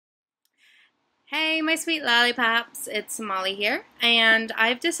Hey, my sweet lollipops, it's Molly here, and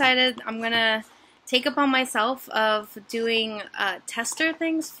I've decided I'm gonna take upon myself of doing tester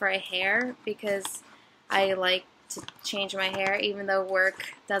things for hair because I like to change my hair even though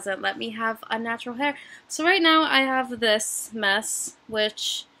work doesn't let me have unnatural hair. So right now I have this mess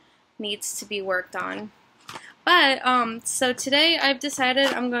which needs to be worked on. But so today I've decided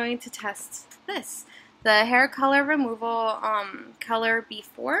I'm going to test this, the hair color removal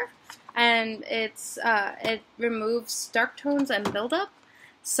ColourB4. And it removes dark tones and buildup.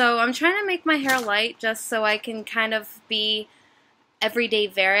 So I'm trying to make my hair light just so I can kind of be everyday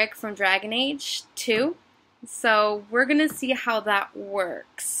Varric from Dragon Age 2. So we're gonna see how that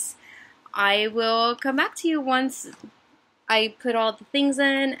works. I will come back to you once I put all the things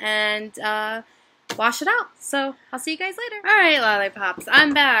in and wash it out. So I'll see you guys later. Alright, lollipops,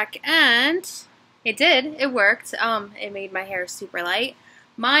 I'm back, and it worked. It made my hair super light.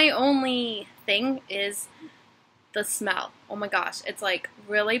 My only thing is the smell. Oh my gosh, it's like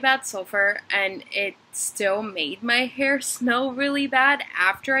really bad sulfur, and it still made my hair smell really bad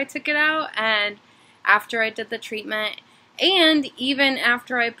after I took it out and after I did the treatment, and even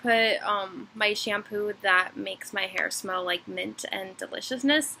after I put my shampoo that makes my hair smell like mint and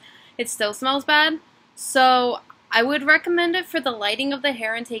deliciousness, it still smells bad. So I would recommend it for the lighting of the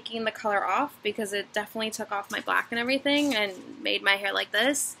hair and taking the color off because it definitely took off my black and everything and made my hair like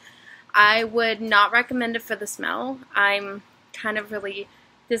this. I would not recommend it for the smell. I'm kind of really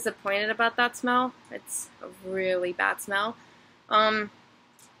disappointed about that smell. It's a really bad smell. But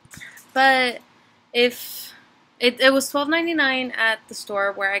if it was $12.99 at the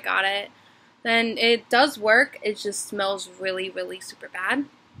store where I got it, then it does work. It just smells really, really super bad.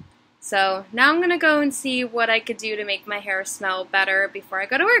 So now I'm going to go and see what I could do to make my hair smell better before I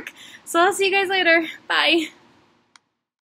go to work. So I'll see you guys later. Bye.